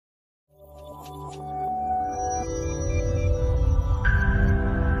Hey,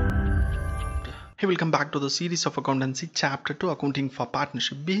 welcome back to the series of Accountancy Chapter 2 Accounting for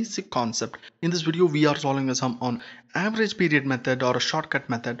Partnership Basic Concept. In this video, we are solving a sum on average period method or a shortcut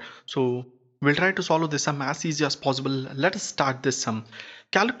method. So we'll try to solve this sum as easy as possible. Let us start this sum.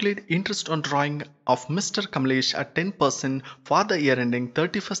 Calculate interest on drawing of Mr. Kamlesh at 10% for the year ending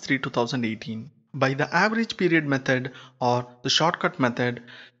 31st-3/2018. By the average period method or the shortcut method,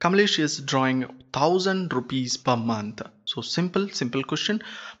 Kamlesh is drawing 1000 rupees per month. So simple question,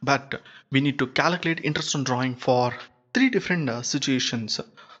 but we need to calculate interest on drawing for three different situations.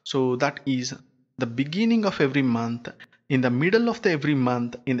 So that is the beginning of every month, in the middle of the every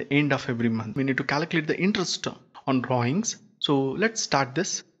month, in the end of every month. We need to calculate the interest on drawings. So let's start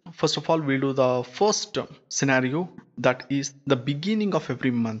this. First of all, we'll do the first scenario, that is the beginning of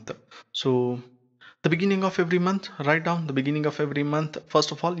every month. So the beginning of every month, write down the beginning of every month.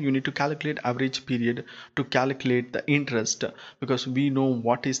 First of all, you need to calculate average period to calculate the interest, because we know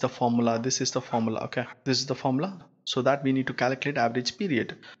what is the formula. This is the formula. Okay, this is the formula, so that we need to calculate average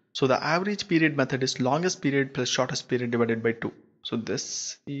period. So the average period method is longest period plus shortest period divided by 2. So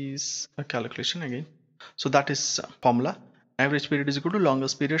this is a calculation again. So that is formula. Average period is equal to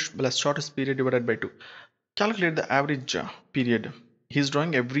longest period plus shortest period divided by 2. Calculate the average period. He's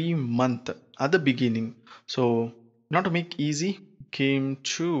drawing every month at the beginning. So not to make easy, came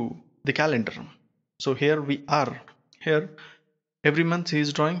to the calendar. So here we are. Here every month he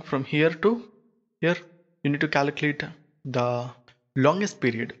is drawing from here to here. You need to calculate the longest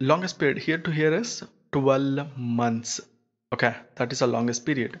period. Longest period here to here is 12 months. Okay, that is the longest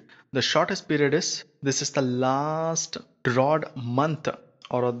period. The shortest period is, this is the last drawed month,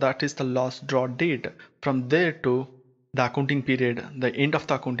 or that is the last draw date. From there to the accounting period, the end of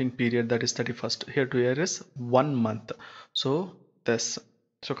the accounting period, that is 31st. Here to here is 1 month. So this.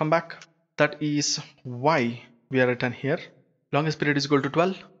 So come back. That is why we are written here. Longest period is equal to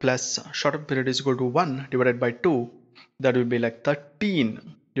 12 plus shorter period is equal to 1 divided by 2. That will be like 13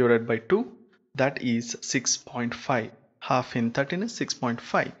 divided by 2. That is 6.5. Half in 13 is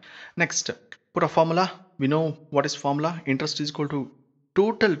 6.5. Next, put a formula. We know what is formula. Interest is equal to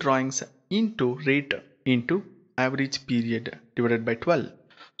total drawings into rate into average period divided by 12.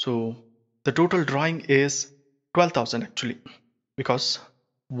 So the total drawing is 12,000 actually, because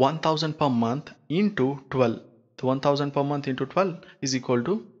 1,000 per month into 12. The 1,000 per month into 12 is equal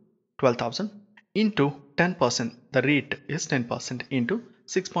to 12,000 into 10%. The rate is 10% into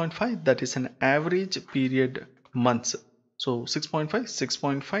 6.5. That is an average period months. So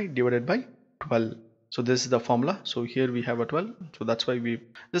 6.5 divided by 12. So this is the formula. So here we have a 12. So that's why we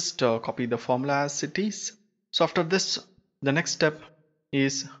just copy the formula as it is. So after this, the next step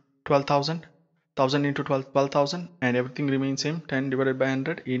is 12,000. 1000 into 12,000, and everything remains same. 10 divided by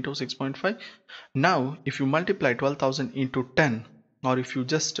 100 into 6.5. Now if you multiply 12,000 into 10, or if you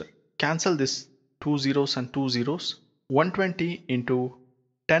just cancel this 2 zeros and 2 zeros, 120 into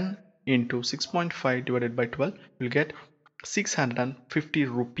 10 into 6.5 divided by 12, you'll get 650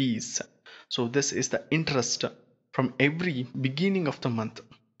 rupees. So this is the interest from every beginning of the month.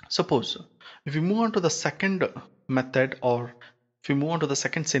 Suppose if we move on to the second method, or if we move on to the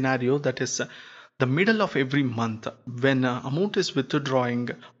second scenario, that is the middle of every month, when amount is withdrawing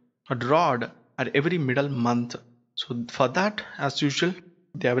or drawed at every middle month. So for that, as usual,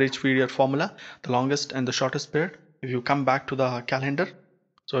 the average period formula, the longest and the shortest period. If you come back to the calendar,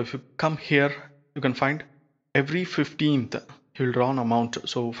 so if you come here, you can find every 15th he will draw an amount.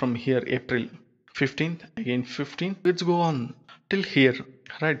 So from here, April 15th, again 15th, let's go on till here,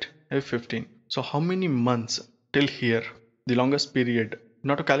 right? 15. So how many months till here? The longest period.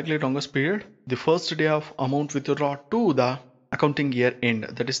 Now to calculate longest period, the first day of amount withdraw to the accounting year end,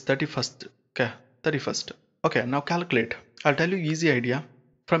 that is 31st. Okay, 31st. Okay, now calculate. I'll tell you easy idea.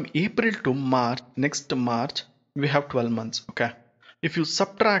 From April to March, next March, we have 12 months. Okay, if you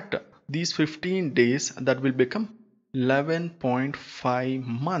subtract these 15 days, that will become 11.5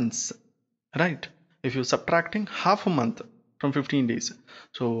 months, right? If you're subtracting half a month from 15 days,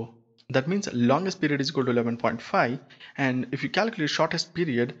 so that means longest period is equal to 11.5. And if you calculate shortest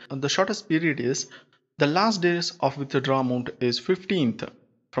period, the shortest period is the last days of withdraw amount is 15th,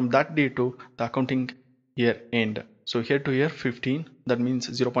 from that day to the accounting year end. So here to here 15, that means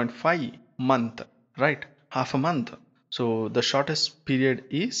 0.5 month, right? Half a month. So the shortest period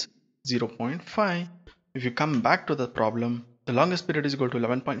is 0.5. If you come back to the problem, the longest period is equal to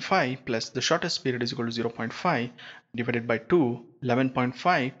 11.5 plus the shortest period is equal to 0.5 divided by 2.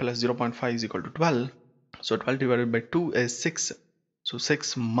 11.5 plus 0.5 is equal to 12. So 12 divided by 2 is 6. So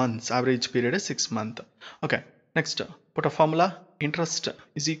 6 months. Average period is 6 months. Okay, next put a formula. interest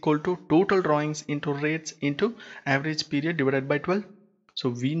is equal to total drawings into rates into average period divided by 12. So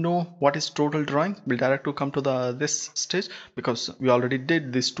we know what is total drawing. We'll directly come to this stage because we already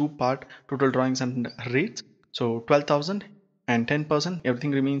did this two part, total drawings and rates. So 12,000 and 10%,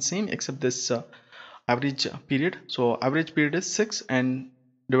 everything remains same except this average period. So average period is 6 and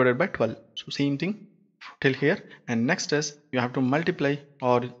divided by 12. So same thing till here. And next is you have to multiply,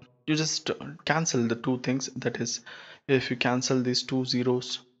 or you just cancel the two things. That is, if you cancel these two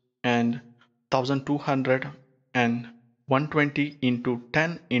zeros, and 1200 and 120 into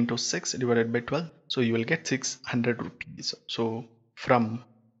 10 into 6 divided by 12, so you will get 600 rupees. So from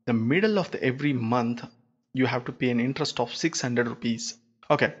the middle of every month you have to pay an interest of 600 rupees.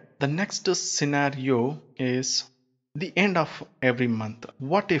 Okay, the next scenario is the end of every month.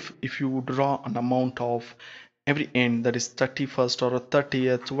 What if you draw an amount of every end, that is 31st or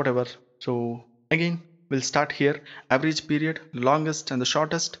 30th, whatever. So again we'll start here, average period, longest and the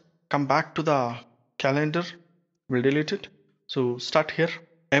shortest. Come back to the calendar, we'll delete it. So start here,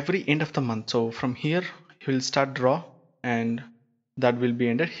 every end of the month. So from here you will start draw, and that will be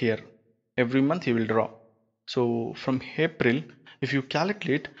ended here. Every month you will draw. So from April, if you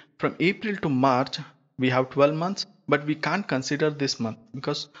calculate from April to March, we have 12 months, but we can't consider this month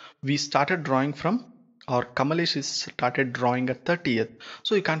because we started drawing from, or Kamalesh started drawing at 30th,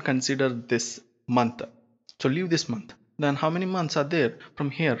 so you can't consider this month. So leave this month. Then how many months are there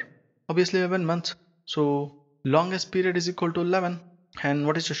from here? Obviously 11 months. So longest period is equal to 11. And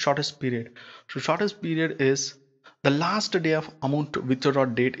what is the shortest period? So shortest period is the last day of amount withdraw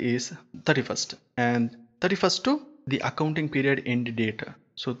date is 31st, and 31st to the accounting period end date.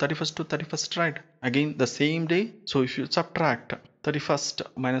 So 31st to 31st, right? Again the same day. So if you subtract 31st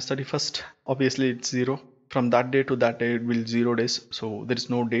minus 31st, obviously it's 0. From that day to that day it will 0 days, so there is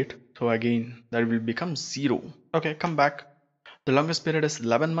no date. So again that will become 0. Okay, come back. The longest period is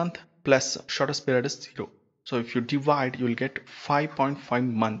 11 month plus shortest period is 0. So if you divide, you will get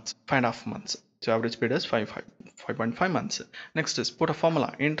 5.5 months, 5.5 months. So average period is 5.5 months. Next is put a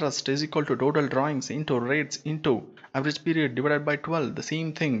formula. Interest is equal to total drawings into rates into average period divided by 12. The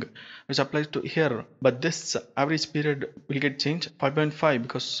same thing which applies to here, but this average period will get changed 5.5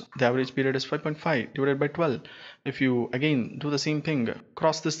 because the average period is 5.5 divided by 12. If you again do the same thing,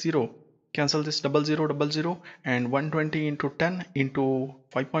 cross this 0, cancel this 0000, and 120 into 10 into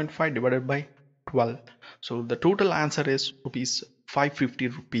 5.5 divided by 12. So the total answer is 550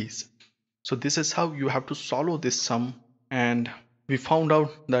 rupees. So this is how you have to solve this sum, and we found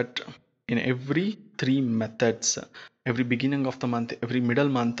out that in every three methods, every beginning of the month, every middle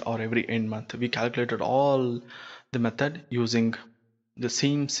month, or every end month, we calculated all the method using the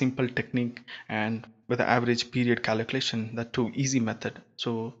same simple technique and with the average period calculation, that too easy method.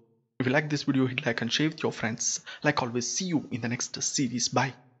 So if you like this video, hit like and share with your friends. Like always, see you in the next series.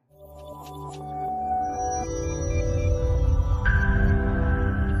 Bye.